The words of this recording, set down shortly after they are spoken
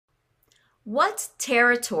What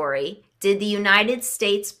territory did the United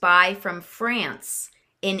States buy from France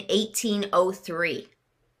in 1803?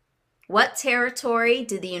 What territory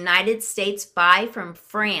did the United States buy from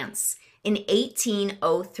France in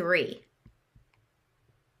 1803?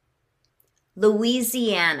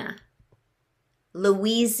 Louisiana.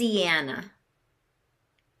 Louisiana.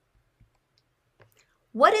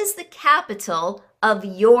 What is the capital of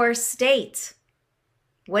your state?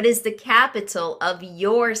 What is the capital of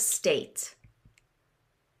your state?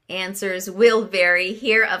 Answers will vary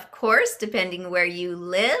here, of course, depending where you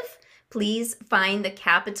live. Please find the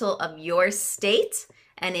capital of your state.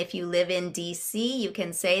 And if you live in DC, you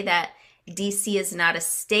can say that DC is not a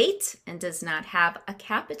state and does not have a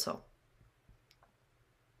capital.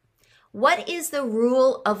 What is the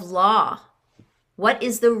rule of law? What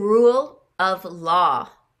is the rule of law?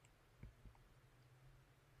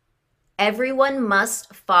 Everyone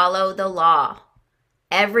must follow the law.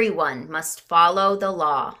 Everyone must follow the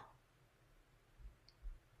law.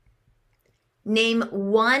 Name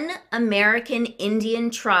one American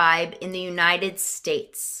Indian tribe in the United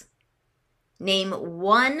States. Name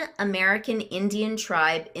one American Indian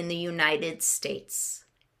tribe in the United States.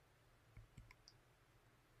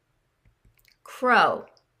 Crow.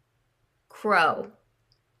 Crow.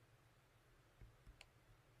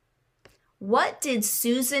 What did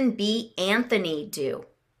Susan B. Anthony do?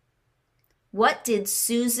 What did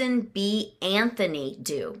Susan B. Anthony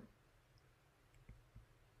do?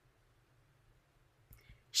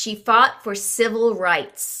 She fought for civil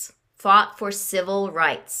rights. Fought for civil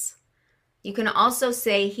rights. You can also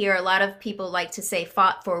say here, a lot of people like to say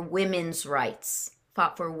fought for women's rights.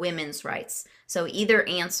 Fought for women's rights. So either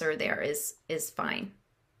answer there is fine.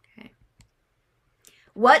 Okay.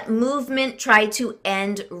 What movement tried to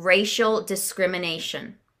end racial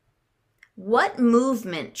discrimination? What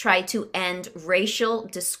movement tried to end racial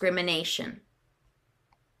discrimination?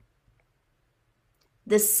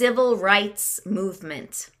 The Civil Rights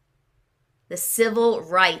Movement. The Civil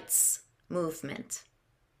Rights Movement.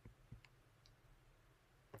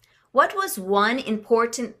 What was one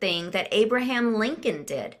important thing that Abraham Lincoln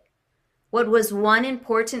did? What was one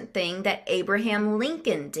important thing that Abraham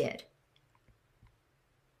Lincoln did?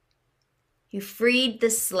 He freed the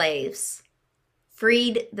slaves.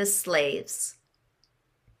 Freed the slaves.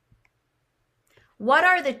 What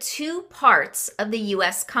are the two parts of the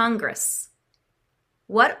U.S. Congress?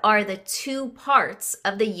 What are the two parts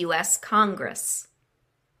of the U.S. Congress?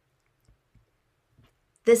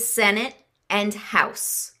 The Senate and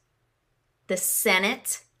House. The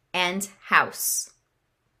Senate and House.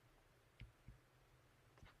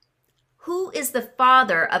 Who is the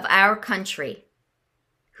father of our country?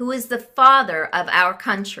 Who is the father of our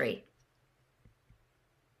country?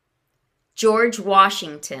 George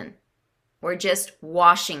Washington, or just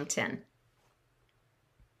Washington.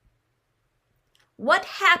 What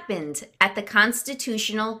happened at the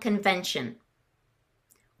Constitutional Convention?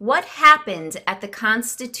 What happened at the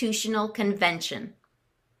Constitutional Convention?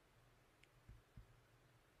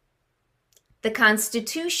 The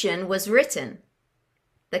Constitution was written.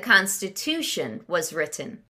 The Constitution was written.